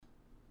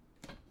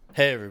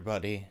Hey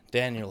everybody,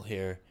 Daniel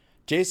here.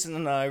 Jason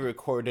and I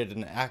recorded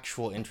an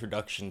actual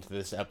introduction to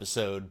this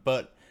episode,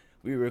 but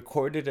we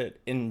recorded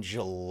it in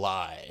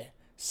July,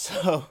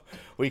 so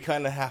we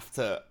kind of have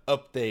to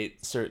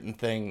update certain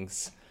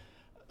things.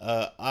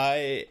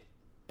 I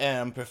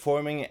am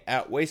performing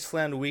at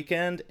Wasteland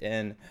Weekend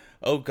in,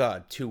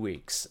 2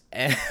 weeks.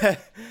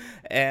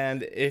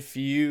 And if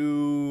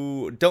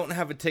you don't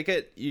have a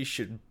ticket, you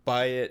should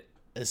buy it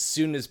as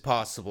soon as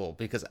possible,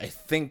 because I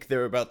think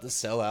they're about to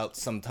sell out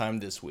sometime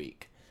this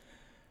week.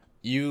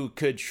 You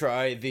could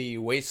try the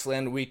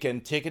Wasteland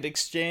Weekend Ticket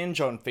Exchange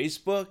on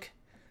Facebook,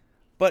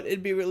 but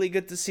it'd be really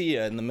good to see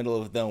you in the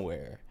middle of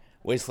nowhere.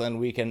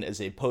 Wasteland Weekend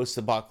is a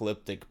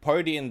post-apocalyptic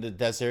party in the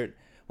desert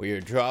where you're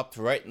dropped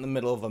right in the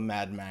middle of a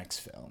Mad Max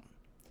film.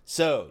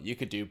 So, you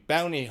could do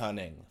bounty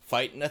hunting,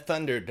 fight in a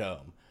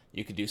Thunderdome,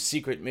 you could do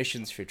secret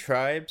missions for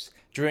tribes,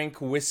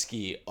 drink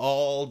whiskey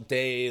all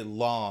day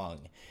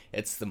long.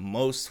 It's the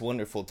most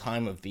wonderful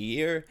time of the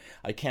year.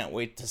 I can't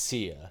wait to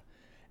see you.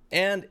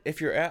 And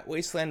if you're at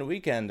Wasteland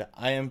Weekend,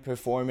 I am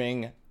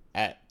performing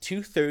at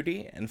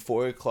 2:30 and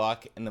 4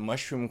 o'clock in the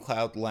Mushroom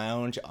Cloud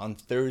Lounge on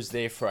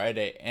Thursday,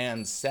 Friday,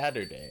 and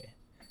Saturday.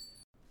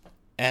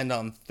 And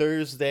on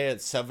Thursday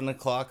at 7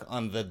 o'clock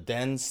on the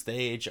Den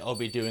stage, I'll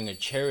be doing a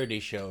charity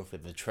show for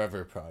the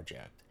Trevor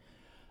Project.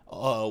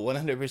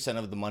 100%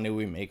 of the money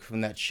we make from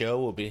that show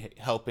will be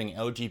helping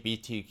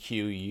LGBTQ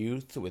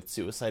youth with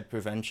suicide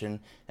prevention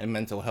and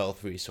mental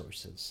health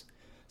resources.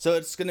 So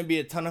it's going to be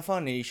a ton of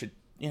fun, and you should,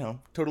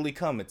 totally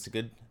come. It's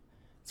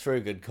for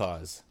a good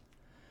cause.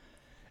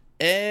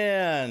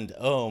 And,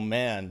 oh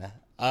man,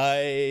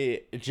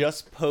 I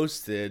just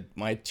posted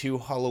my 2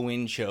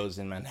 Halloween shows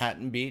in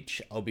Manhattan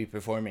Beach. I'll be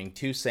performing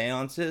 2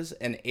 seances,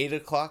 an 8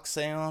 o'clock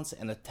seance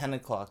and a 10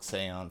 o'clock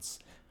seance,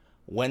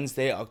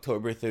 Wednesday,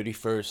 October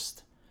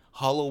 31st.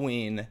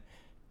 Halloween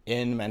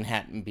in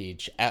Manhattan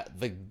Beach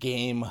at the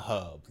Game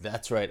Hub.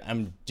 That's right,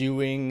 I'm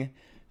doing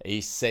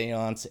a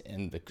seance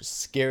in the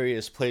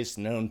scariest place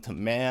known to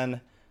man,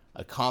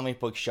 a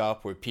comic book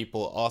shop where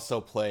people also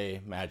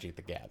play Magic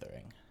the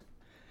Gathering.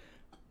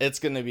 It's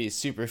going to be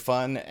super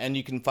fun, and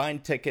you can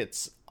find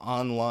tickets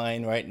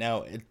online right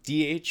now at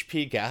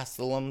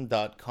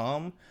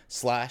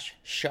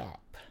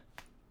dhpgastelum.com/shop.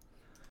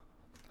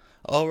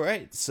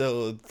 Alright,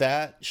 so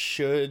that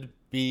should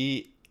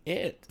be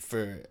it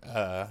for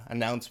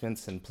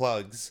announcements and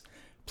plugs.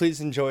 Please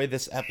enjoy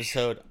this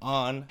episode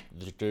on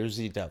the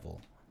Jersey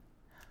Devil.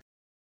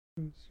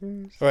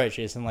 Alright,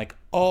 Jason, like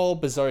all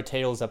Bizarre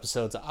Tales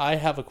episodes, I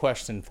have a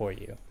question for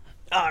you.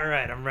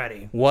 Alright, I'm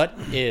ready. What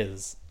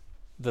is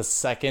the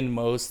second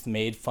most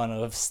made fun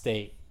of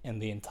state in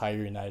the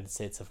entire United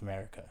States of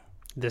America?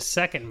 The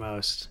second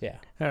most? Yeah.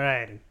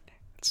 Alright.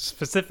 It's a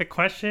specific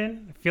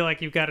question. I feel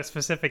like you've got a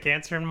specific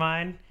answer in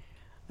mind.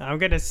 I'm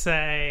going to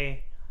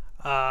say...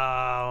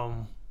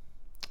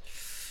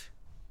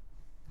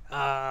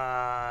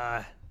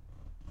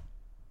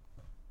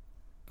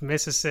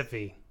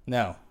 Mississippi.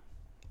 No.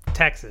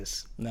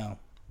 Texas. No.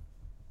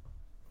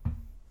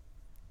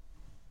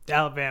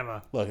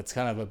 Alabama. Look, it's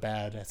kind of a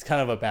bad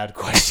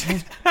question.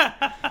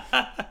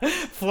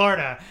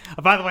 Florida.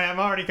 By the way, I'm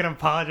already going to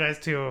apologize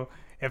to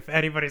if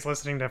anybody's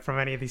listening from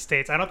any of these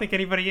states. I don't think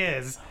anybody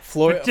is.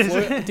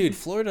 Florida, dude,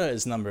 Florida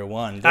is number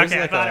one. There's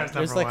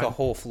a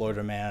whole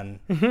Florida man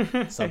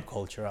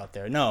subculture out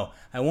there. No,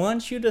 I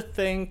want you to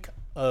think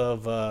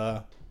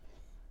of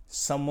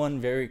someone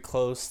very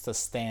close to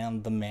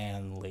Stan the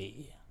Man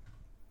Lee.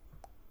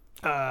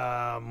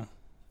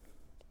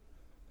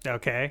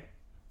 Okay.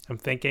 I'm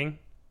thinking.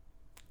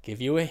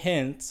 Give you a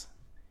hint.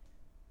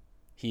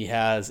 He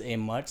has a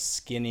much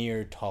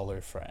skinnier, taller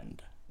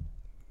friend.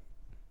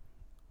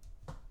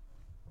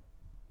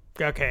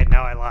 Okay,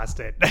 now I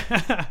lost it.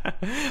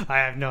 I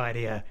have no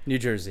idea. New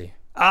Jersey.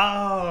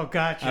 Oh,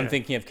 gotcha. I'm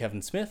thinking of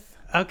Kevin Smith.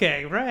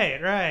 Okay,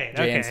 right.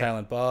 Jay and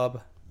Silent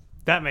Bob.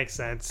 That makes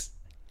sense.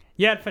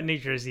 Yeah, I'd put New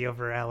Jersey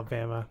over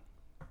Alabama.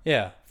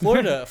 Yeah,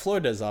 Florida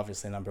is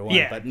obviously number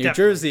one, but New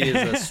Jersey is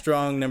a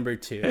strong number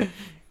 2.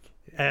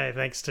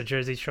 Thanks to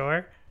Jersey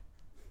Shore?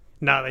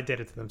 No, they did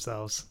it to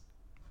themselves.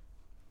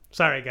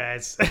 Sorry,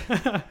 guys.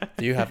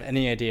 Do you have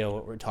any idea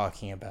what we're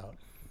talking about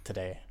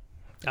today?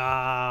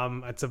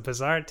 It's a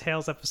Bizarre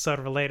Tales episode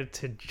related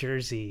to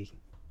Jersey.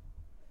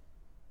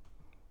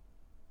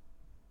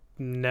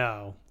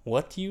 No.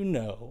 What do you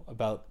know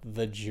about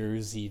the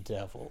Jersey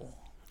Devil?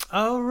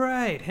 Oh,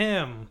 right,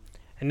 him.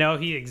 I know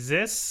he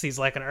exists. He's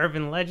like an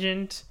urban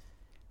legend.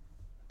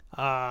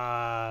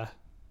 Not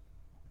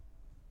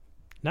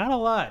a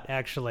lot,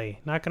 actually.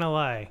 Not gonna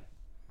lie.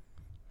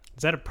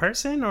 Is that a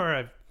person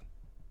or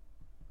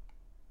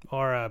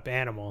a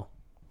animal?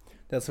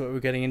 That's what we're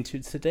getting into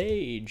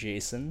today,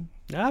 Jason.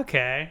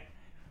 Okay.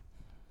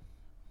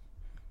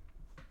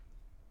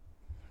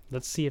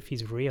 Let's see if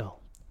he's real.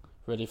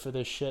 Ready for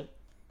this shit?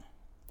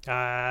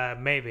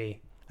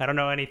 Maybe. I don't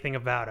know anything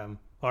about him.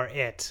 Or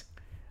it.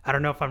 I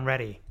don't know if I'm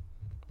ready.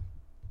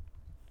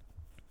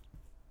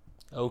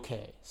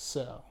 Okay,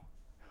 so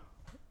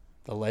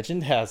the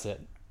legend has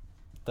it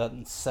that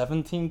in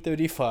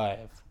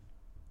 1735,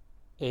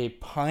 A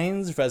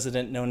Pines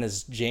resident known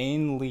as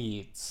Jane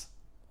Leeds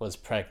was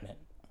pregnant.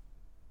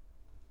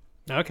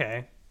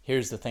 Okay.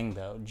 Here's the thing,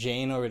 though.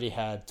 Jane already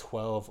had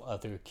 12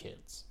 other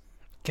kids.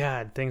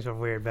 God, things were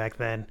weird back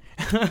then.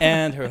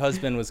 And her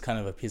husband was kind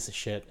of a piece of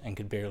shit and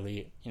could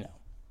barely,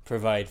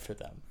 provide for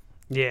them.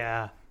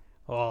 Yeah.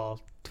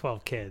 Well,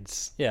 12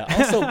 kids. Yeah,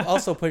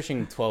 also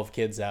pushing 12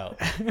 kids out.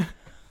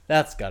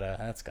 That's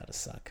gotta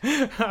suck.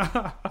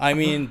 I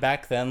mean,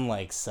 back then,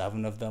 like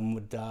 7 of them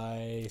would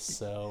die,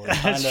 so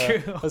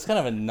it was kind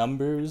of a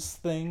numbers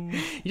thing.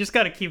 You just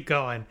gotta keep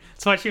going.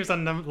 That's why she was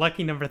on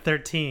lucky number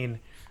 13.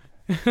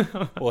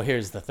 Well,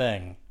 here's the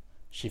thing.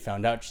 She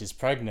found out she's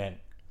pregnant,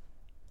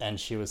 and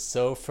she was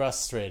so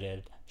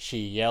frustrated, she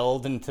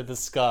yelled into the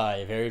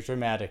sky very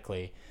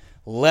dramatically,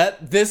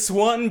 "Let this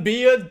one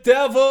be a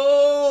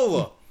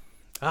devil!"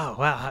 Oh,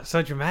 wow,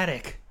 so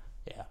dramatic.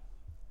 Yeah.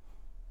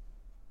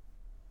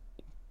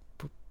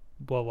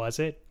 What was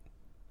it?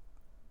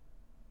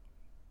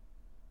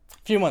 A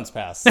few months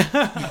passed.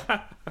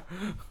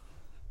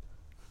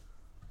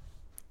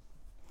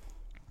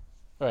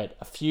 Alright,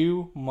 a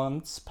few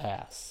months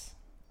pass.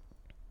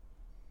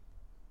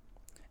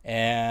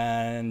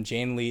 And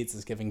Jane Leeds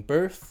is giving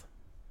birth.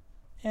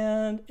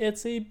 And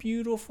it's a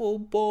beautiful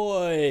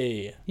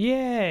boy.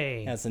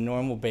 Yay. As a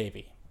normal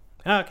baby.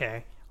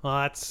 Okay.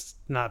 Well, that's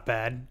not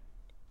bad.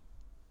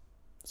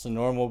 It's a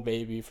normal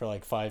baby for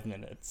like 5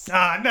 minutes.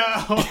 Oh, no.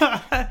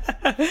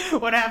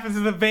 What happens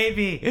to the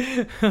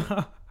baby?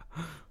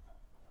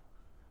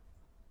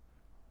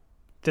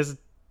 Is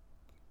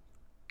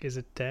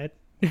it dead?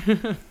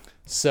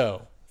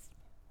 So,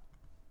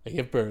 they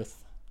give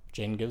birth.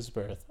 Jane gives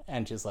birth.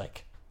 And she's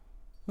like,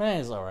 man,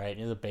 he's alright.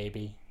 He's a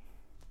baby.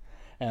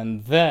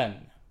 And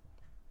then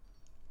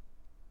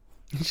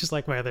Just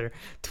like my other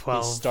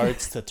 12. he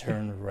starts to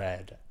turn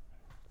red.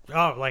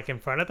 Oh, like in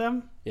front of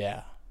them?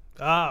 Yeah.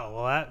 Oh,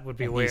 well, that would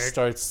be And weird. he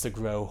starts to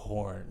grow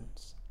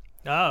horns.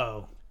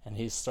 Oh. And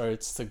he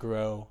starts to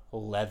grow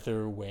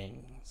leather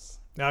wings.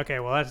 Okay,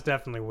 well, that's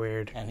definitely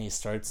weird. And he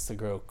starts to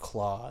grow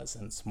claws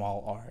and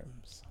small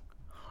arms.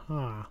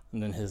 Huh.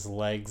 And then his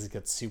legs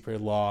get super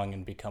long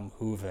and become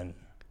hooven.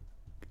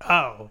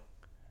 Oh.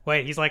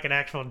 Wait, he's like an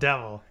actual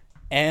devil.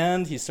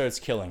 And he starts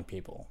killing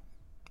people.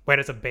 Wait,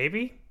 it's a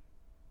baby?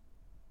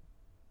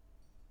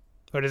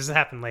 Or does this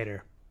happen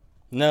later?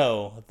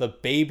 No, the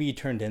baby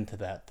turned into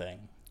that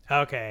thing.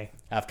 Okay.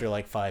 After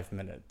like 5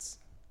 minutes.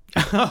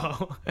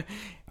 Oh.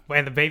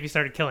 When the baby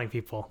started killing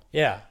people.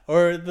 Yeah,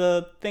 or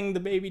the thing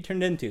the baby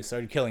turned into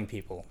started killing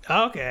people.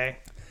 Okay.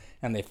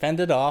 And they fend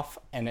it off,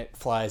 and it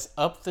flies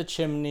up the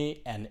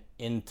chimney and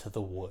into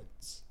the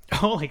woods.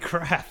 Holy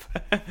crap.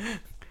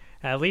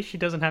 At least she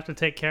doesn't have to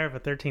take care of a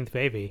 13th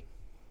baby.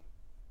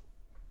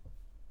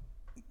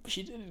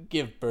 She didn't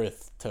give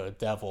birth to a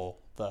devil,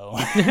 though.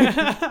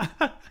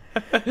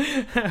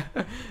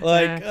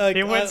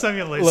 You win some,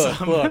 you lose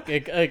some. Look,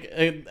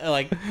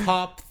 like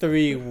top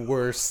 3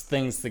 worst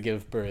things to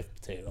give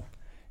birth to.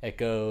 It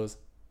goes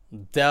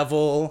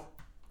devil,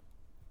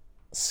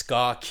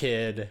 ska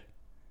kid,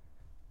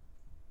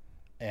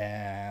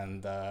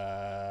 and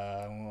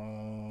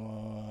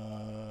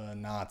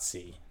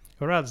Nazi.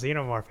 What about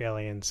xenomorph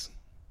aliens?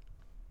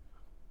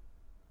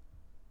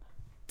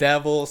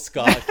 Devil,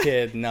 ska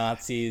kid,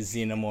 Nazi,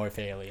 xenomorph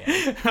alien.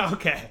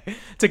 Okay.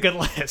 It's a good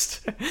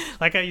list.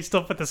 Like how you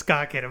still put the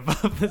ska kid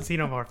above the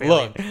xenomorph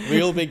alien. Look,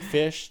 real big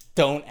fish,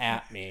 don't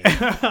at me.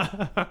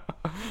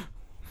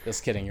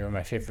 Just kidding, you were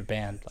my favorite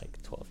band like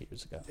 12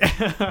 years ago.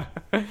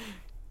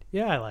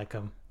 Yeah, I like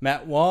him.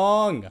 Matt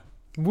Wong.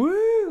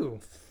 Woo!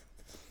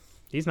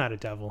 He's not a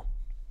devil.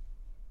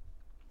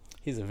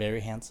 He's a very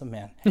handsome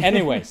man.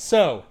 Anyway,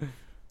 so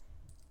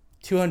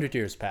 200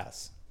 years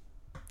pass.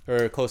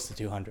 Or close to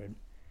 200.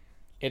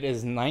 It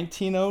is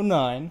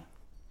 1909,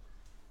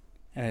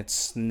 and it's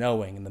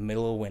snowing in the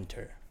middle of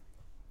winter.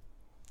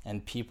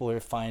 And people are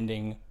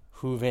finding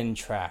hooven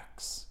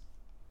tracks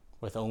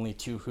with only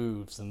 2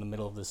 hooves in the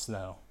middle of the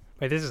snow.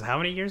 Wait, this is how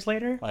many years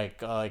later?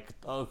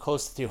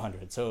 Close to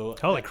 200. So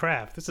holy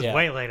crap, this is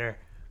way later.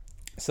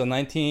 So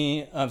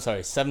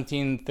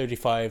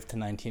 1735 to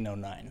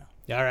 1909.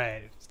 All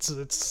right,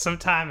 it's some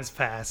time has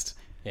passed.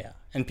 Yeah,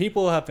 and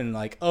people have been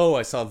like, "Oh,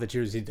 I saw the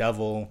Jersey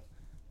Devil,"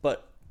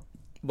 but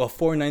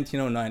before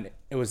 1909,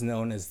 it was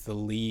known as the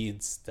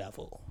Leeds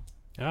Devil.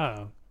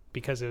 Oh,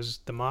 because it was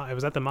the mom.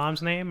 Was that the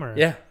mom's name, or?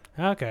 Yeah.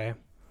 Okay.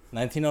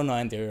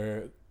 1909,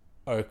 there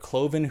are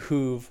cloven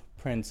hoof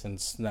prints in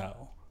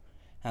snow,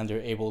 and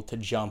they're able to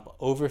jump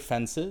over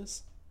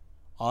fences,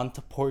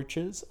 onto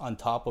porches, on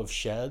top of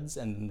sheds,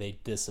 and then they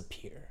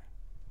disappear.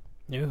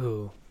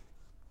 Ooh,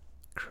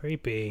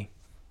 creepy.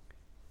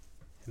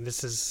 And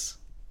this is...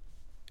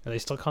 Are they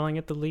still calling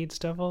it the Leeds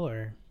Devil,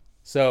 or?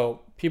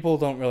 So, people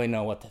don't really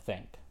know what to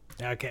think.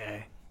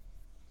 Okay.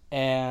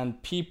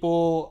 And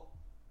people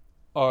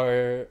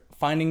are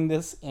finding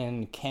this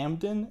in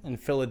Camden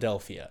and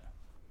Philadelphia.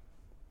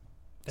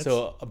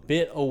 So, a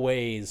bit a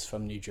ways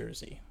from New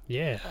Jersey.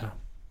 Yeah.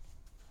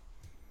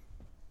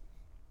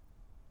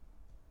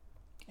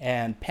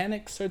 And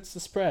panic starts to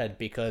spread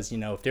because,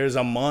 if there's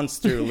a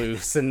monster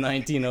loose in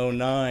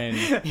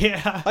 1909...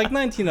 Yeah. Like,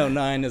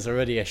 1909 is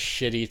already a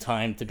shitty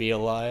time to be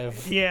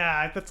alive.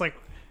 Yeah, that's like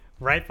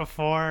right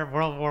before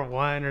World War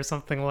One or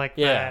something like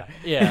Yeah, that.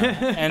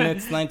 yeah. And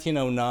it's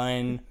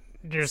 1909,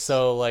 Just,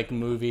 so, like,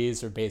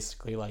 movies are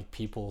basically, like,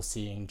 people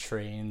seeing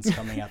trains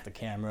coming at the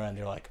camera, and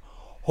they're like,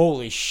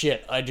 holy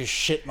shit, I just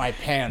shit my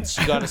pants.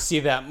 You gotta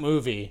see that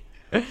movie.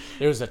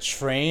 There's a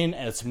train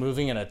and it's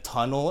moving in a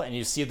tunnel and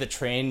you see the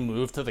train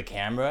move to the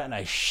camera and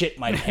I shit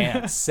my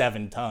pants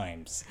 7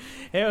 times.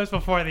 it was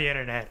before the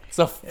internet. It's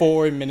a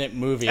 4-minute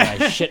movie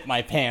and I shit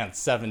my pants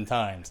 7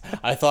 times.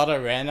 I thought I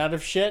ran out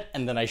of shit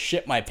and then I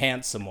shit my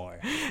pants some more.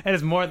 It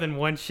is more than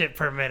one shit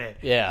per minute.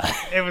 Yeah.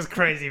 It was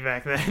crazy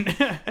back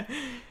then.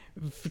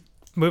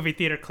 Movie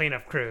theater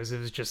cleanup crews. It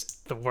was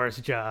just the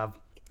worst job.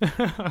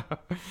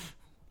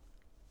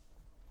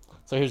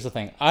 So here's the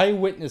thing.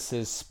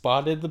 Eyewitnesses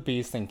spotted the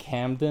beast in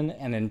Camden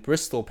and in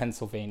Bristol,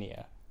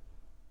 Pennsylvania.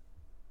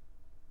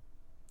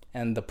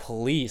 And the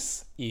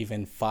police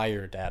even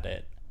fired at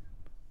it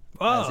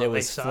Whoa, as it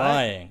was they saw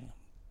flying,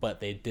 but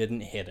they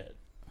didn't hit it.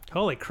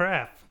 Holy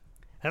crap.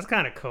 That's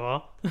kind of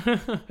cool.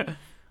 I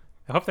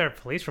hope there are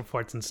police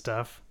reports and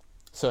stuff.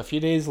 So a few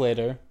days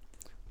later,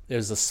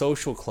 there's a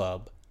social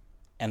club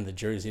and the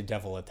Jersey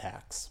Devil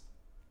attacks.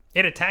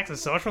 It attacks a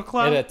social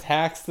club? It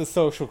attacks the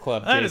social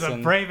club, That Jason. is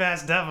a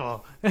brave-ass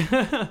devil.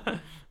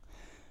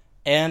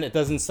 And it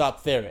doesn't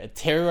stop there. It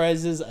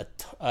terrorizes,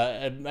 it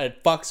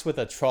fucks with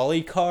a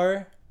trolley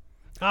car.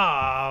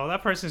 Oh,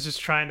 that person's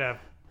just trying to...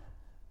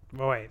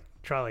 Oh, wait,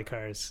 trolley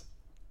cars.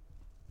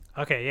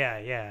 Okay,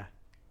 yeah.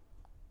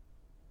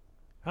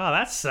 Oh,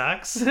 that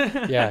sucks.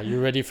 Yeah,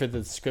 you ready for the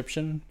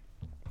description?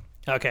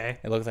 Okay.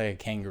 It looks like a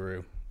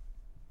kangaroo.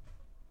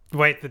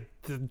 Wait, the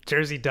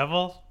Jersey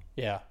Devil?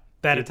 Yeah.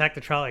 That attacked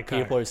the trolley car.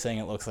 People are saying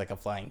it looks like a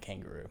flying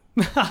kangaroo.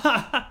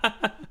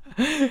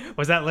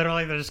 Was that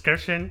literally the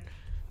description?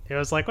 It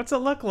was like, what's it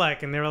look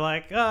like? And they were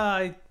like,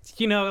 like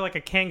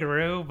a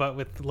kangaroo, but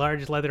with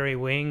large leathery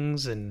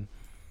wings, and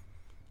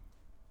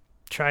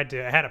it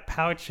had a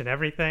pouch and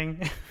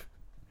everything.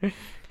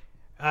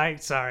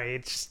 Sorry,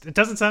 it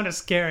doesn't sound as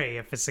scary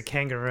if it's a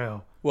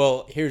kangaroo.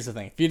 Well, here's the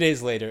thing. A few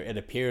days later, it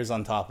appears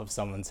on top of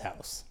someone's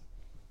house.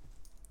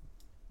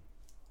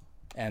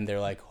 And they're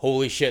like,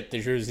 holy shit, the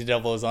Jersey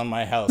Devil is on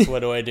my house. What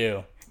do I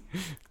do?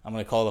 I'm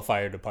going to call the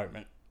fire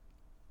department.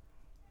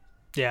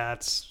 Yeah,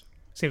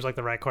 seems like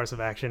the right course of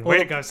action. Well,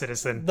 Way to go,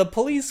 citizen. The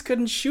police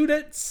couldn't shoot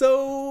it,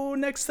 so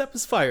next step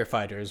is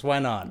firefighters. Why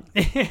not?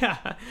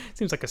 Yeah,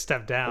 seems like a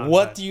step down.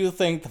 What do you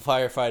think the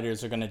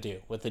firefighters are going to do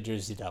with the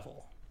Jersey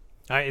Devil?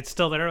 It's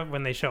still there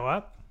when they show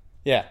up?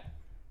 Yeah.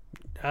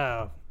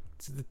 Oh,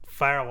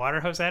 fire a water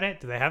hose at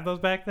it? Do they have those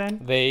back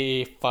then?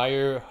 They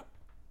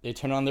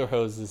turn on their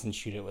hoses and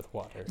shoot it with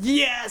water.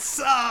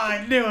 Yes! Oh,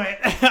 I knew it!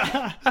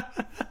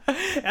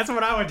 That's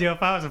what I would do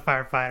if I was a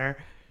firefighter.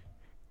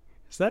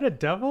 Is that a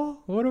devil?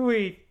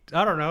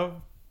 I don't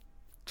know.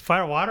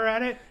 Fire water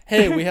at it?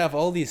 Hey, we have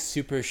all these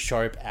super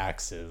sharp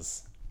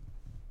axes.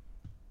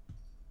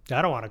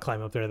 I don't want to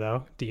climb up there,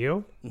 though. Do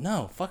you?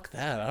 No, fuck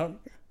that. I don't...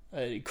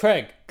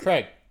 Craig,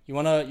 you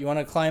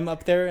wanna climb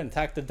up there and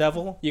attack the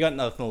devil? You got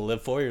nothing to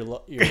live for.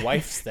 Your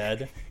wife's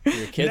dead.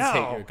 Your kids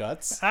hate your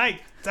guts. I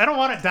don't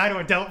want to die to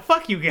a devil.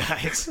 Fuck you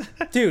guys.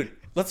 Dude,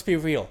 let's be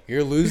real.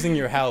 You're losing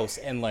your house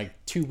in like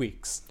 2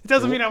 weeks. It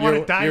doesn't mean I want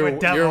to die to a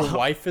devil. Your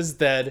wife is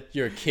dead.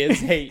 Your kids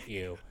hate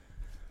you.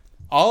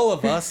 All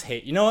of us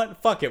hate. You know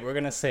what? Fuck it. We're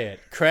gonna say it.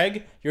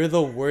 Craig, you're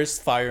the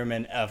worst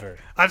fireman ever.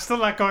 I'm still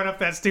not going up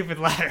that stupid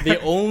ladder. The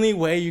only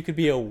way you could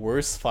be a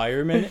worse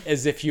fireman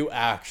is if you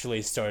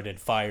actually started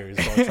fires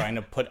while trying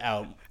to put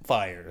out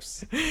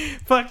fires.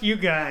 Fuck you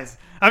guys.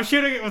 I'm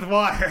shooting it with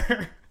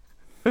water.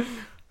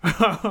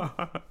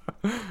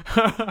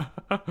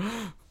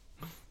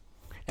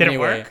 Did it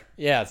work?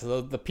 Yeah, so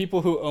the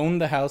people who own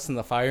the house and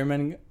the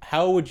firemen,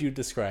 how would you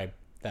describe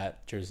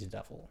that Jersey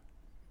Devil?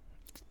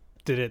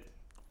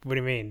 What do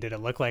you mean? Did it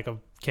look like a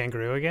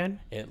kangaroo again?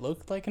 It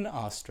looked like an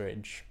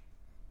ostrich.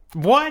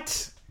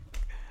 What?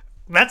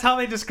 That's how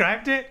they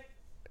described it?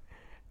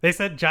 They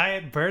said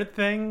giant bird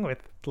thing with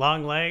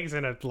long legs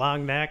and a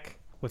long neck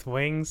with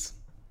wings.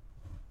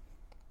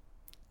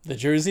 The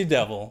Jersey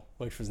Devil,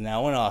 which was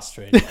now an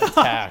ostrich,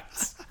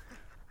 attacked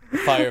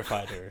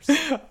firefighters.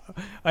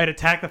 It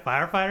attacked the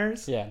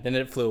firefighters? Yeah, then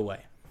it flew away.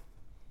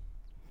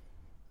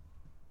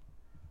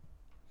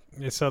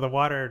 So the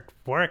water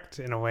worked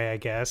in a way, I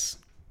guess.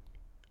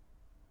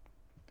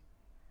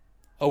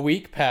 A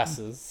week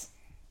passes,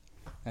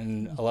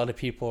 and a lot of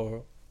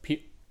people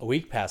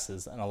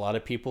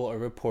are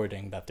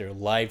reporting that their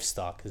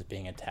livestock is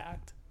being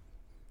attacked.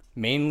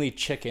 Mainly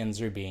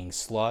chickens are being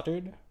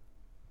slaughtered.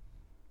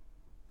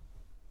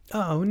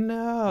 Oh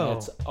no. And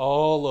it's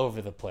all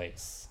over the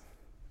place.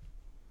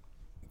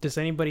 Does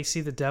anybody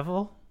see the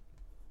devil?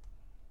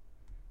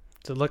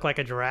 Does it look like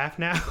a giraffe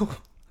now?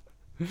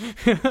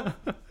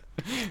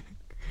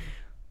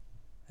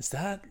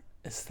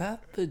 Is that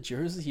the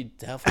Jersey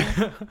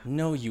Devil?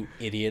 No, you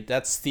idiot.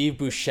 That's Steve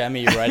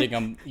Buscemi riding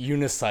a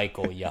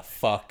unicycle, you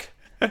fuck.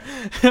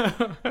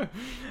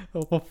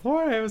 Well,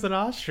 before it was an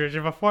ostrich,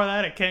 and before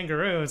that a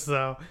kangaroo,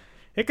 so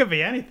it could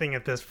be anything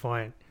at this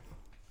point.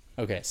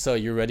 Okay, so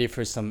you ready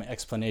for some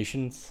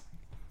explanations?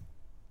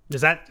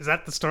 Is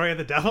that the story of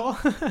the devil?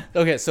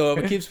 Okay, so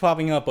it keeps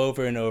popping up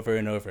over and over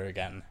and over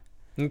again.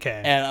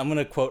 Okay. And I'm going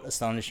to quote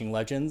Astonishing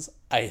Legends.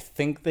 I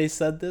think they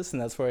said this,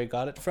 and that's where I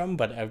got it from,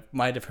 but I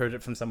might have heard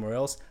it from somewhere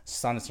else.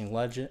 Astonishing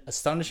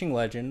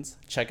Legends.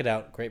 Check it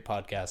out. Great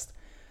podcast.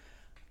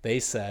 They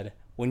said,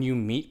 when you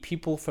meet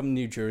people from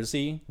New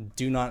Jersey,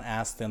 do not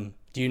ask them,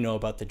 do you know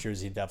about the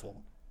Jersey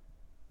Devil?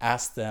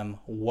 Ask them,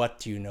 what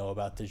do you know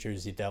about the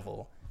Jersey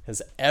Devil?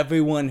 Because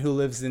everyone who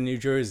lives in New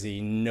Jersey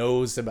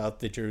knows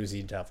about the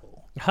Jersey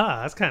Devil.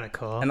 That's kind of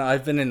cool. And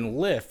I've been in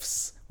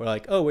lifts where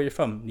like, oh, where you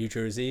from? New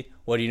Jersey.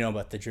 What do you know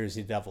about the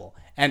Jersey Devil?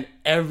 And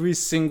every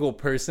single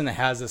person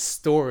has a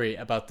story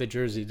about the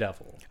Jersey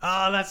Devil.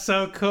 Oh, that's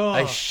so cool.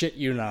 I shit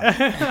you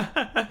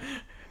not.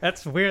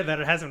 That's weird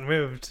that it hasn't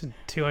moved in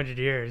 200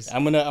 years.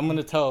 I'm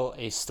gonna tell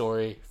a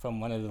story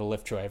from one of the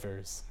Lyft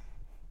drivers.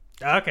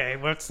 Okay,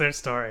 what's their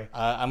story?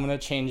 I'm gonna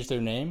change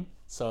their name,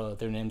 so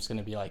their name's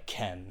gonna be like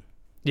Ken.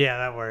 Yeah,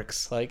 that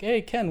works. Like,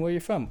 hey Ken, where you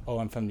from? Oh,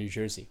 I'm from New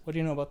Jersey. What do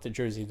you know about the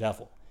Jersey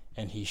Devil?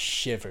 And he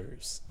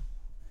shivers.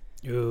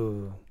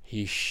 Ooh.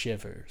 He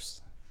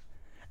shivers.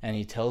 And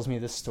he tells me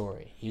this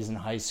story. He's in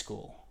high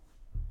school.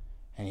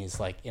 And he's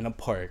like in a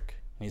park.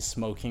 And he's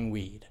smoking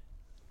weed.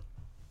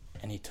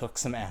 And he took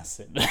some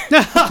acid.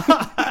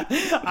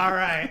 All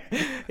right.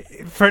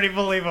 Pretty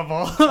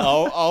believable.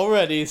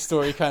 Already,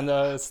 story kind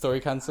of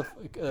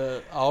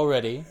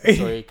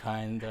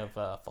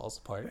falls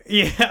apart.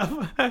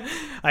 Yeah.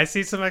 I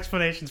see some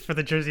explanations for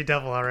the Jersey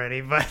Devil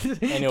already, but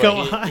anyway, go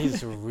on.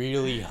 He's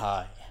really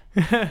high.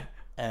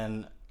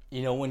 And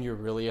you know when you're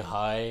really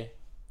high,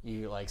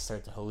 you like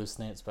start to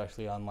hallucinate,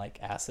 especially on like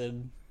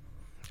acid.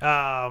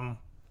 Yeah,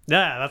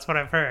 that's what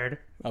I've heard.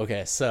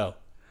 Okay, so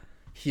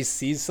he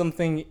sees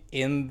something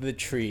in the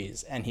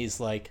trees, and he's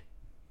like,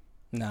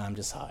 "Nah, I'm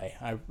just high.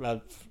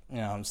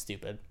 I'm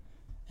stupid."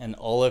 And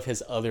all of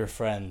his other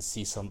friends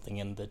see something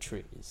in the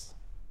trees,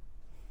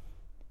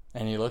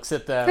 and he looks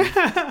at them,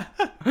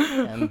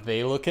 and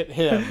they look at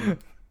him,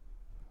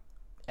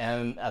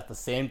 and at the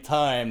same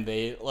time,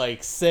 they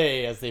like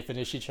say as they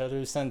finish each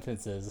other's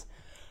sentences,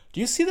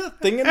 "Do you see that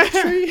thing in the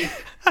tree?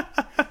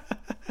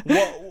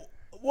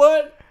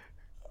 What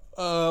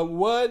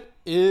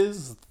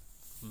is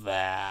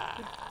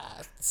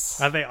that?"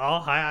 Are they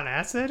all high on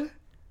acid?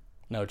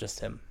 No, just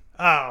him.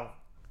 Oh.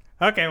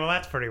 Okay, well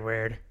that's pretty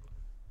weird.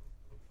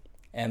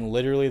 And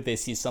literally they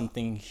see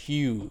something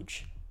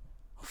huge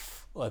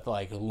with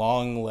like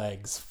long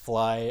legs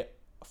fly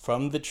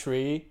from the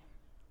tree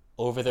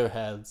over their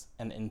heads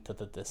and into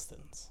the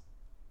distance.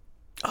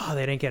 Oh,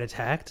 they didn't get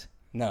attacked?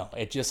 No,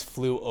 it just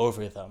flew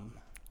over them.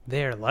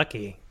 They're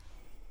lucky.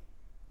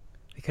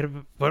 They could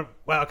have. Well,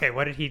 okay.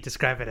 What did he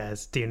describe it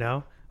as? Do you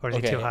know, or is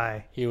he too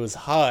high? He was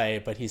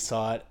high, but he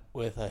saw it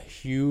with a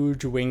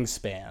huge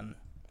wingspan,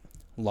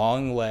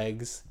 long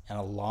legs, and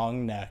a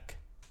long neck,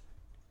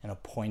 and a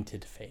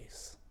pointed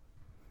face.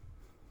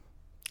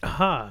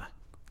 Uh-huh.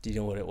 Do you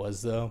know what it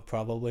was, though?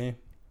 Probably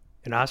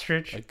an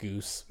ostrich. A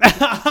goose.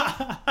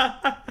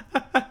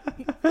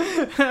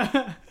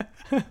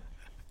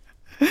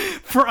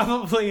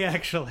 Probably,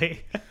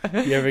 actually.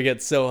 You ever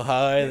get so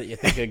high that you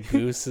think a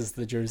goose is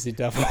the Jersey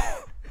Devil?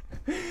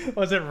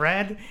 Was it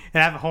red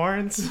and have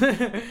horns?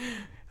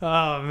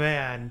 Oh,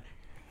 man.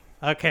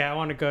 Okay, I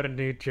want to go to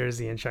New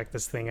Jersey and check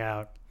this thing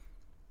out.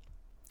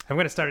 I'm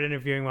going to start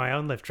interviewing my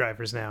own Lyft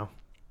drivers now.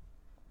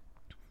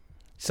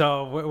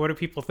 So, what do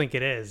people think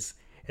it is?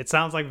 It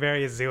sounds like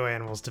various zoo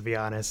animals, to be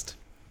honest.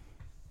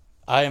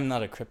 I am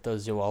not a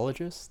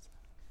cryptozoologist,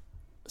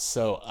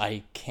 so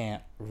I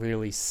can't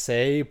really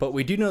say, but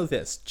we do know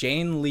this.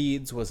 Jane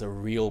Leeds was a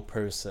real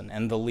person,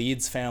 and the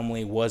Leeds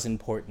family was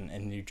important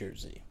in New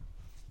Jersey.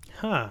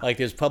 Huh. Like,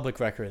 there's public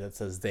record that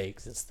says they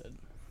existed.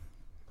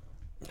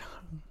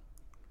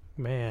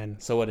 Man.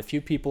 So what a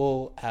few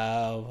people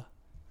have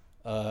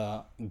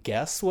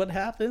guessed what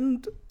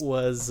happened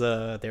was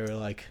they were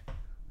like,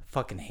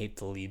 fucking hate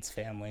the Leeds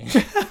family.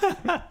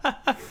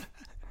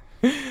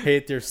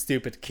 Hate their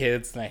stupid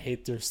kids, and I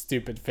hate their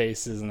stupid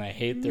faces, and I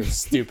hate their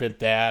stupid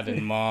dad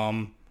and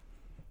mom.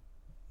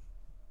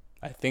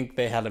 I think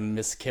they had a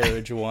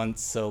miscarriage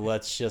once, so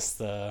let's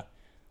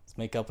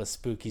make up a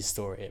spooky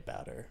story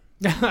about her.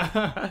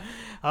 I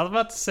was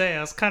about to say,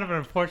 that's kind of an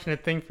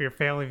unfortunate thing for your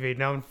family to be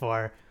known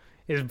for,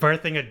 is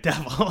birthing a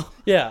devil.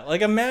 Yeah,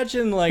 like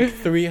imagine like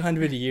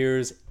 300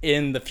 years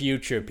in the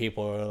future,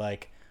 people are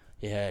like,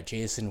 yeah,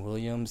 Jason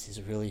Williams,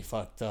 he's really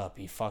fucked up.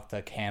 He fucked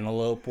a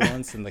cantaloupe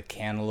once, and the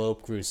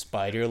cantaloupe grew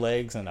spider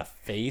legs and a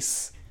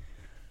face.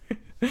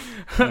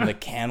 And the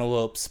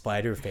cantaloupe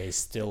spider face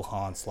still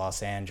haunts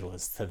Los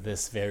Angeles to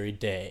this very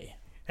day.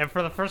 And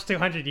for the first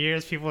 200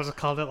 years, people just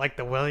called it like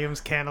the Williams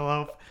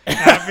Cantaloupe. And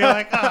I'd be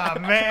like, oh,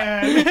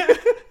 man.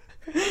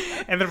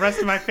 And the rest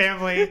of my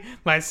family,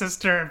 my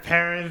sister and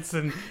parents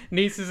and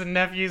nieces and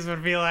nephews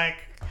would be like,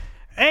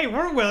 hey,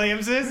 we're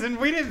Williamses, and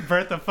we didn't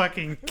birth a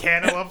fucking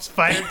cantaloupe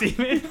spider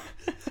demon.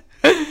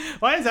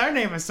 Why is our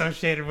name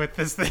associated with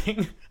this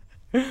thing?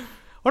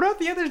 What about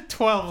the other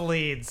 12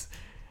 leads?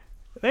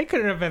 They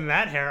couldn't have been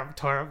that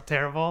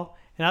terrible.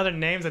 And other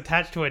names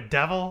attached to a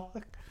devil?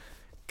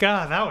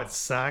 God, that would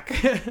suck.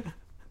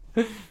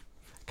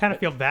 Kind of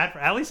feel bad for...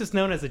 At least it's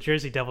known as the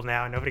Jersey Devil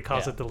now, and nobody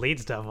calls it the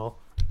Leeds Devil.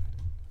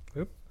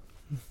 Oop.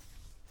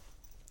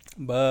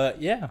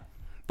 But yeah,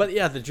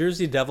 the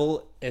Jersey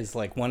Devil is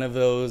like one of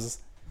those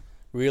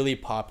really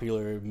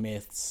popular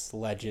myths,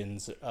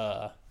 legends.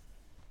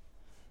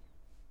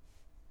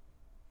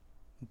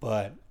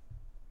 But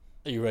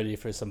are you ready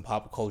for some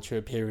pop culture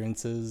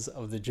appearances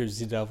of the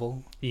Jersey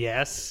Devil?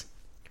 Yes.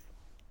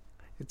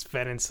 It's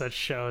been in such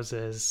shows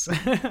as...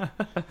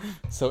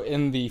 So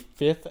in the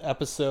 5th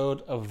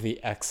episode of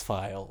The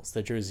X-Files,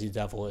 the Jersey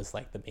Devil is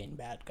like the main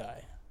bad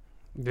guy.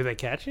 Did they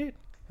catch it?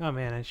 Oh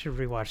man, I should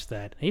rewatch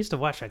that. I used to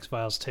watch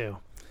X-Files too.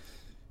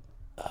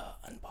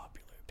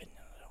 Unpopular opinion,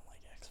 I don't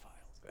like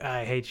X-Files.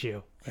 I hate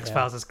you.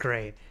 X-Files is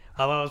great.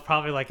 Although it was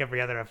probably like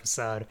every other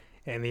episode.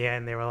 In the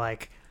end, they were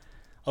like...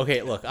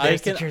 Okay, look,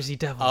 the Jersey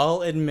Devil.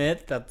 I'll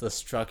admit that the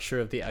structure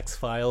of the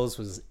X-Files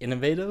was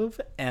innovative,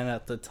 and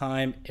at the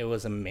time, it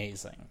was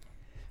amazing.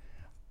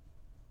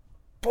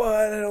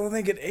 But I don't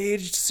think it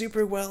aged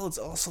super well. It's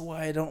also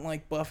why I don't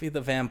like Buffy the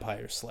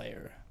Vampire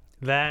Slayer.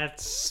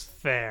 That's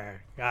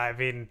fair. I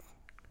mean,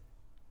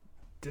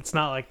 it's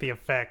not like the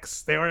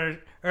effects. They were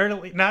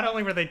early. Not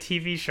only were they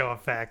TV show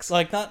effects,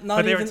 like but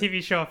they were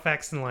TV show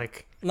effects and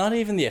like not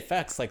even the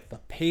effects, like the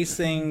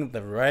pacing,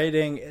 the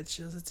writing.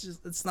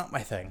 It's not my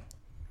thing.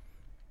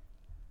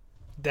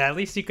 At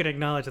least you could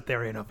acknowledge that they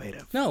were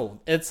innovative.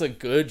 No, it's a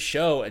good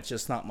show. It's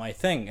just not my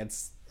thing.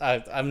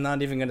 I'm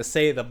not even going to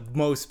say the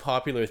most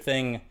popular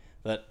thing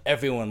that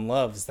everyone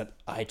loves that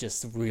I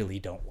just really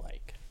don't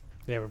like.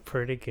 They were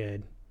pretty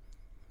good.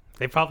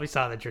 They probably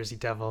saw the Jersey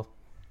Devil.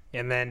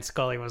 And then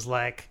Scully was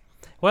like,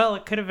 well,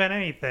 it could have been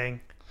anything.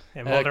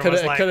 And Mulder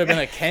was like... It could have been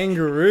a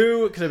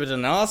kangaroo. It could have been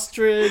an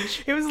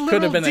ostrich. It was a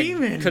little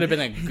demon. Could have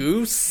been a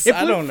goose.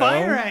 I don't know. It blew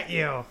fire at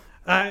you.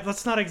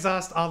 Let's not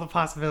exhaust all the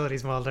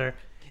possibilities, Mulder.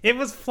 It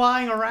was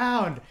flying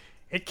around.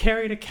 It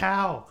carried a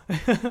cow.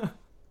 All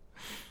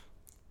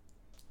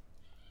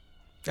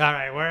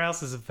right, where else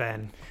has it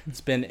been? It's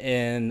been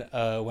in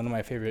one of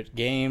my favorite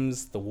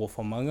games, The Wolf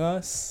Among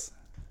Us.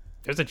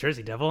 There's a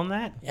Jersey Devil in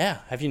that?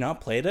 Yeah. Have you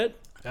not played it?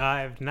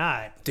 I've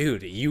not.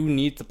 Dude, you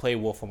need to play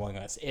Wolf Among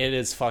Us. It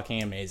is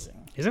fucking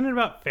amazing. Isn't it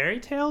about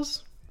fairy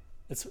tales?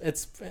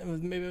 It's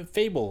maybe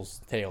Fables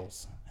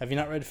tales. Have you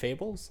not read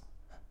Fables?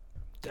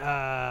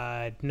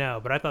 No,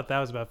 but I thought that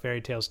was about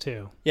fairy tales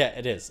too. Yeah,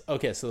 it is.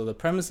 Okay, so the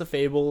premise of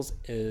Fables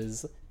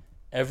is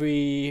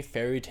every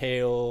fairy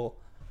tale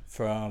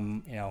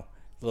from,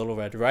 Little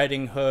Red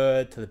Riding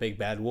Hood to the Big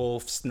Bad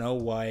Wolf, Snow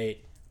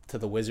White to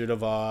the Wizard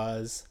of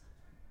Oz.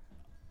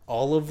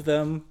 All of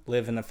them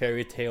live in a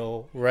fairy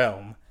tale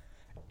realm,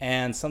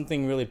 and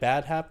something really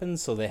bad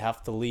happens, so they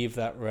have to leave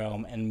that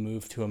realm and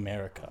move to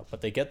America.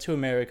 But they get to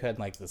America in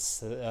like the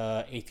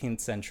 18th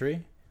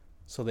century,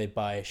 so they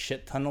buy a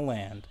shit ton of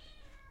land.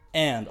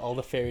 And all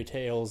the fairy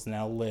tales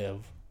now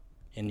live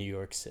in New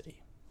York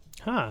City.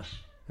 Huh.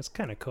 That's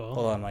kind of cool.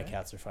 Hold on, my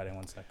cats are fighting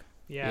 1 sec.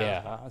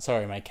 Yeah.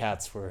 Sorry, my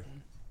cats were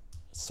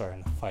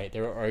starting to fight. They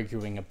were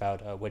arguing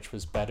about which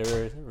was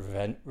better,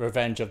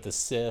 Revenge of the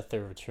Sith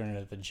or Return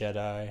of the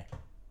Jedi.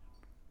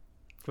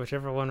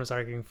 Whichever one was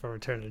arguing for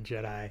Return of the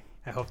Jedi.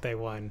 I hope they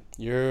won.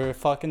 You're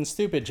fucking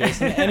stupid,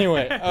 Jason.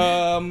 Anyway,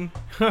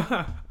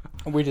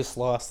 we just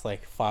lost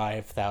like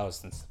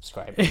 5,000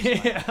 subscribers.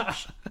 Yeah.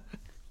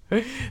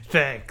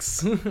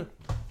 Thanks.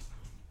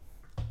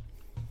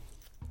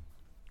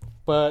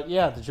 But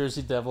yeah, the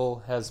Jersey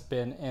Devil has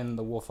been in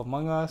The Wolf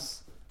Among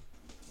Us.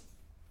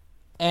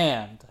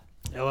 And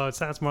although it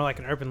sounds more like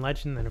an urban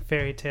legend than a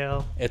fairy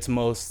tale, its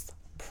most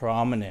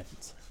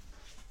prominent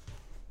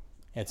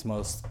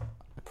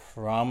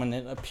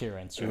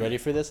appearance. You ready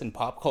for this? In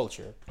pop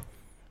culture.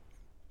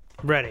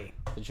 Ready.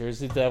 The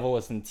Jersey Devil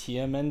was in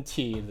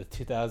TMNT, the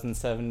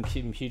 2007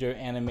 computer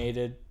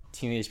animated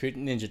Teenage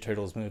Mutant Ninja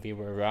Turtles movie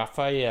where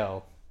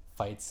Raphael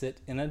fights it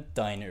in a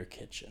diner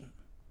kitchen.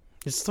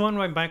 Is this the one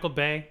by Michael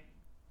Bay?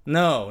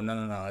 No.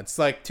 It's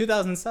like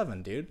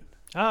 2007, dude.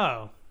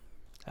 Oh.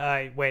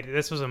 Wait,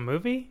 this was a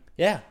movie?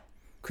 Yeah.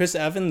 Chris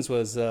Evans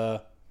was,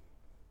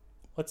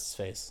 what's his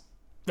face?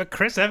 But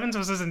Chris Evans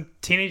was in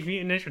Teenage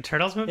Mutant Ninja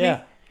Turtles movie?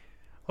 Yeah.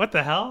 What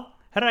the hell?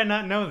 How did I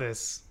not know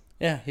this?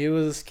 Yeah, he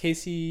was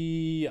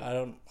Casey. I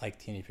don't like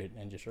Teenage Mutant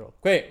Ninja Turtles.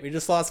 Great, we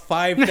just lost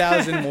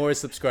 5,000 more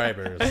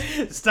subscribers.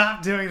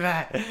 Stop doing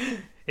that.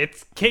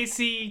 It's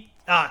Casey.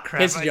 Ah,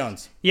 crap. Casey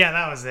Jones. Yeah,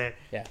 that was it.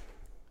 Yeah.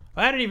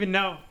 I didn't even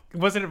know.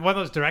 Was it one of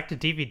those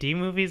direct-to-DVD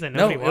movies that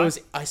nobody watched? No, it was.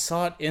 I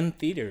saw it in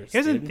theaters. It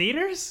was in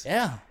theaters?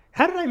 Yeah.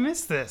 How did I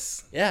miss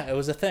this? Yeah, it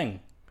was a thing.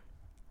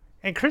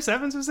 And Chris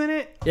Evans was in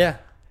it? Yeah.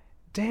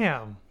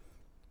 Damn.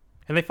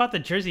 And they fought the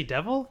Jersey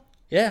Devil?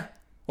 Yeah.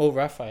 Well,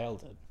 Raphael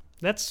did.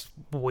 That's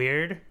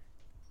weird.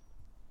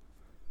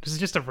 This is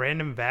just a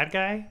random bad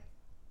guy?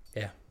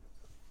 Yeah.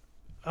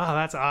 Oh,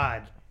 that's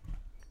odd.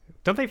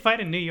 Don't they fight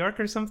in New York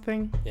or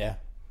something? Yeah.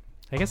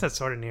 I guess that's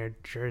sort of near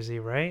Jersey,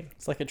 right?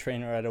 It's like a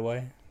train ride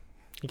away.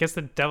 I guess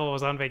the devil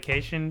was on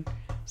vacation.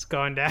 It's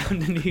going down to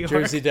New York.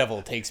 Jersey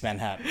Devil takes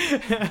Manhattan.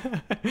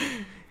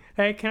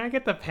 Hey, can I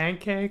get the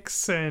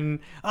pancakes? And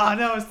oh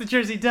no, it's the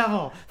Jersey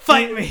Devil!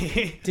 Fight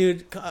me,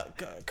 dude!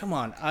 Come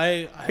on,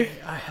 I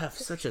have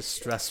such a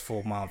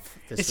stressful month.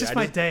 It's just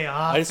my day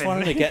off. I just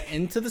wanted to get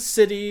into the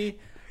city,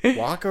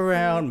 walk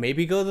around,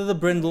 maybe go to the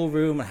Brindle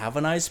Room and have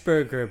a nice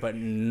burger. But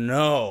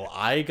no,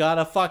 I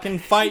gotta fucking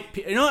fight.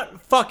 You know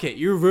what? Fuck it.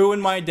 You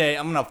ruined my day.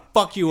 I'm gonna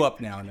fuck you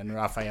up now. And then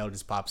Raphael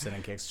just pops in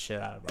and kicks the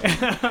shit out of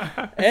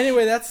him.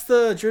 Anyway, that's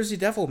the Jersey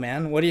Devil,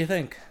 man. What do you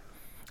think?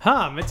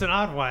 It's an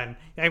odd one.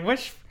 I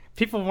wish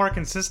people were more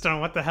consistent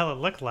on what the hell it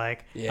looked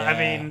like. Yeah. I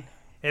mean,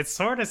 it's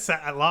sort of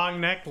long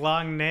neck,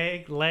 long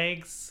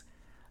legs.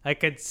 I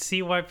could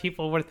see why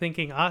people were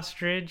thinking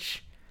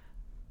ostrich.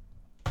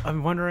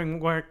 I'm wondering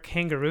where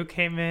kangaroo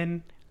came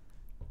in.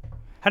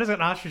 How does an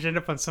ostrich end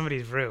up on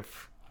somebody's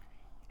roof?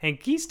 And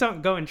geese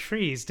don't go in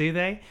trees, do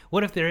they?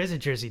 What if there is a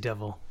Jersey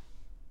Devil?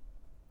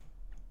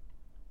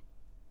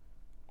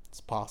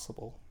 It's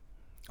possible.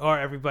 Or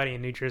everybody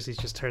in New Jersey's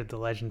just heard the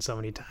legend so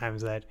many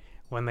times that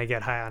when they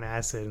get high on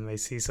acid and they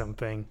see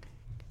something,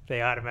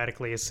 they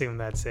automatically assume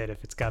that's it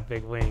if it's got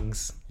big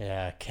wings.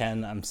 Yeah,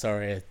 Ken, I'm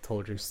sorry I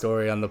told your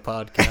story on the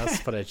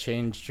podcast, but I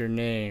changed your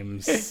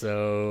name.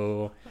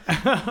 So,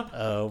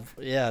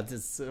 yeah,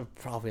 this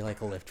probably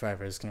like a Lyft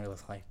driver is going to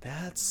look like,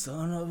 that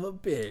son of a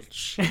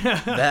bitch.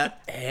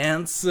 That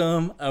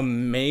handsome,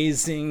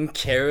 amazing,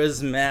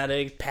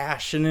 charismatic,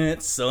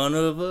 passionate son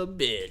of a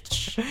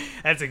bitch.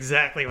 That's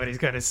exactly what he's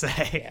going to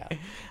say. Yeah.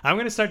 I'm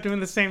going to start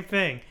doing the same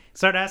thing.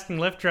 Start asking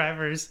Lyft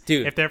drivers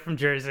if they're from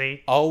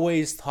Jersey.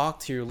 Always talk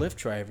to your Lyft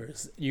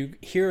drivers. You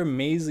hear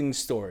amazing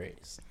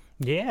stories.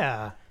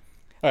 Yeah.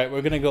 All right,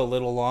 we're going to go a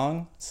little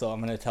long, so I'm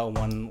going to tell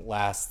one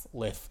last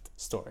Lyft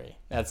story.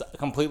 That's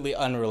completely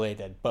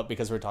unrelated, but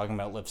because we're talking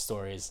about Lyft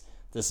stories,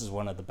 this is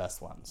one of the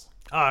best ones.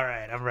 All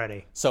right, I'm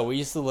ready. So we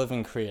used to live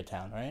in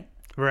Koreatown, right?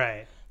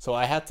 Right. So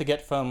I had to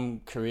get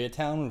from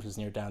Koreatown, which is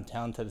near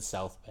downtown, to the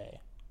South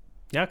Bay.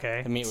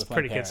 Okay. To meet it's with a my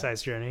pretty parents.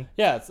 good-sized journey.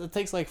 Yeah, it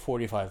takes like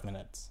 45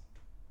 minutes.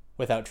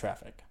 Without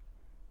traffic.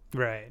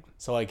 Right.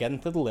 So I get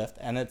into the lift,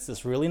 and it's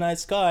this really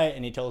nice guy,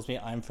 and he tells me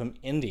I'm from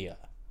India.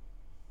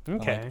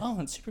 Okay. I'm like, oh,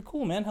 that's super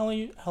cool, man.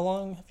 How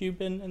long have you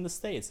been in the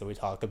States? So we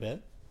talk a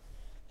bit.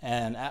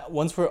 And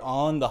once we're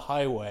on the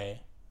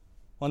highway,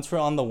 once we're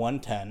on the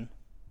 110,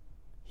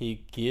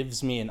 he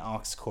gives me an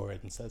aux cord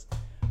and says,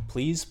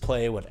 please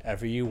play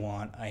whatever you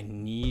want. I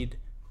need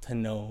to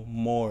know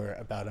more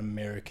about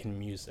American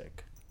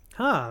music.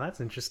 Huh, that's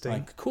interesting.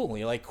 Like, cool.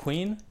 You like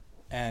Queen?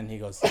 And he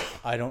goes,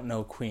 I don't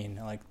know Queen.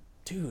 I'm like,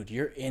 dude,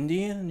 you're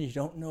Indian and you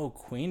don't know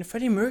Queen?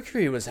 Freddie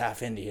Mercury was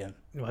half Indian.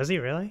 Was he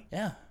really?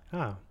 Yeah.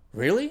 Oh.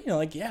 Really? You're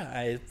like, yeah,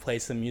 I play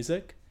some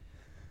music.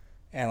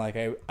 And like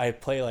I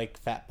play like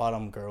Fat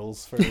Bottom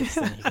Girls first,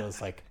 and he goes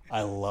like,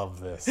 I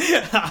love this.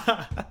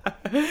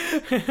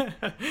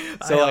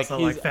 So like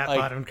he's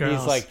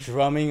like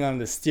drumming on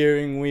the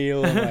steering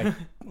wheel and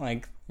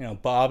like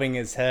bobbing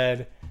his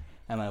head.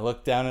 And I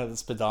look down at the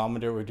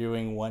speedometer. We're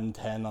doing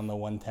 110 on the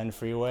 110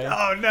 freeway.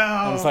 Oh, no.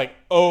 I was like,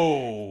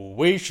 oh,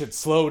 we should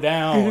slow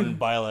down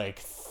by like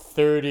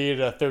 30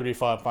 to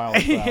 35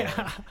 miles per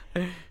hour.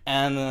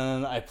 And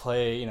then I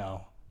play,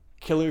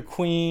 Killer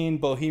Queen,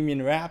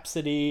 Bohemian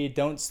Rhapsody,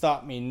 Don't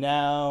Stop Me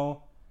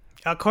Now.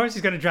 Of course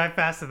he's going to drive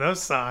fast to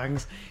those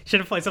songs. Should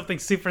have played something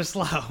super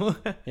slow.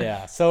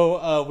 Yeah.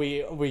 So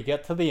we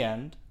get to the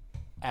end.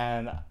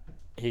 And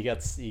he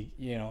drops me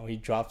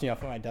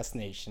off at my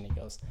destination. He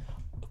goes,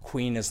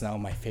 Queen is now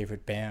my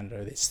favorite band.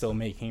 Are they still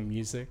making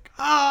music?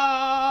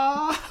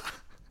 Ah,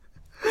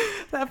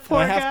 that poor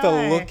guy. I have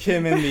to look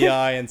him in the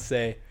eye and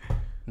say,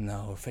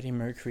 no, Freddie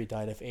Mercury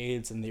died of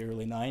AIDS in the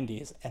early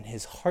 90s, and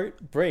his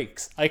heart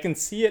breaks. I can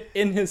see it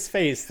in his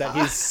face that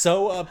he's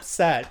so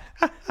upset.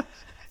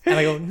 And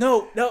I go,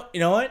 no,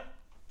 you know what?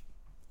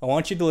 I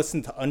want you to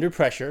listen to Under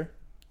Pressure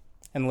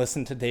and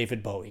listen to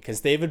David Bowie, because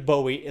David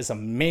Bowie is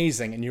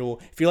amazing, and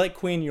if you like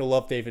Queen, you'll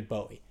love David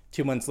Bowie.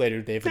 2 months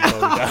later, David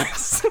Bowie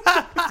dies.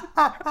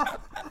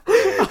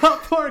 Oh,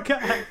 poor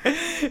guy.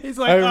 He's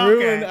like,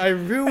 I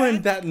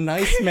ruined that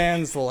nice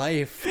man's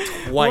life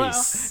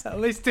twice. Well, at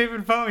least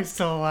David Bowie's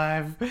still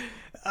alive.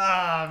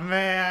 Oh,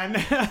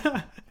 man.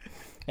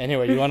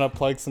 Anyway, you want to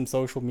plug some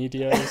social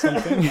media or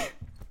something?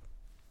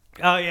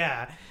 Oh,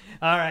 yeah.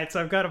 All right, so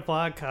I've got a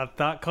blog called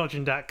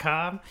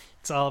thoughtculture.com.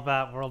 It's all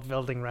about world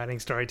building, writing,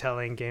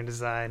 storytelling, game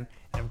design.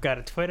 And I've got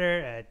a Twitter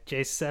at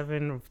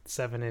J7,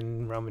 7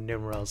 in Roman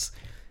numerals.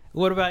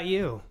 What about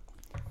you?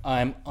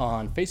 I'm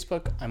on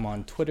Facebook, I'm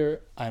on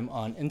Twitter, I'm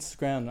on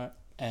Instagram,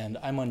 and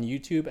I'm on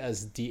YouTube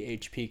as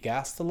DHP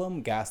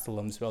Gastelum.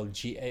 Gastelum spelled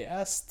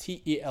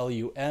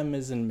Gastelum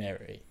as in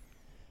Mary.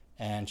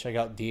 And check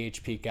out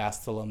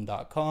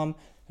dhpgastelum.com.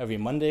 Every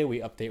Monday we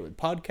update with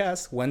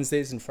podcasts.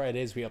 Wednesdays and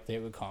Fridays we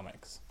update with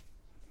comics.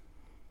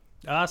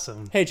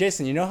 Awesome. Hey,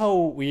 Jason, you know how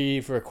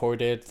we've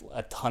recorded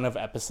a ton of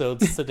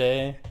episodes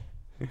today?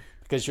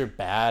 Because you're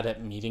bad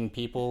at meeting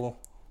people?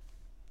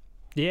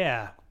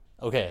 Yeah.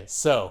 Okay,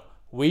 so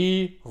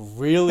We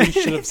really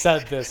should have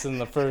said this in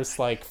the first,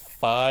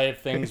 5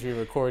 things we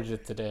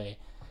recorded today.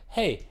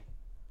 Hey,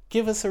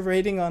 give us a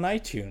rating on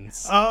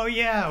iTunes. Oh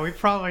yeah, we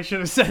probably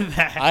should have said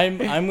that. I'm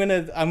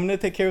gonna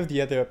take care of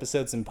the other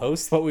episodes in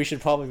post, but we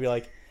should probably be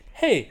like,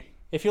 hey,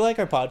 if you like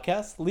our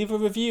podcast, leave a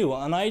review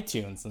on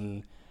iTunes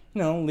and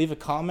leave a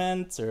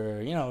comment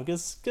or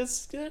just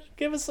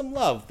give us some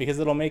love because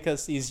it'll make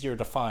us easier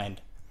to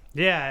find.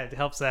 Yeah, it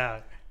helps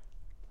out.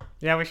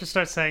 Yeah, we should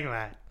start saying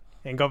that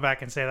and go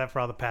back and say that for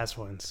all the past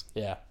ones.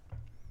 Yeah.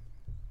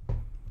 All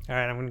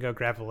right, I'm gonna go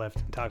grab a lift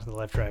and talk to the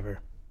Lyft driver.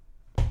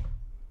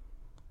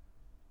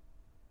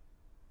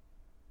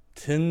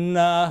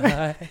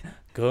 Tonight,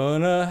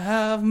 gonna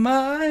have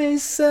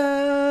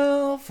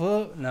myself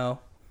no.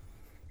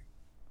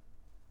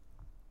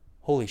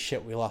 Holy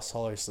shit, we lost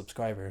all our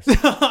subscribers.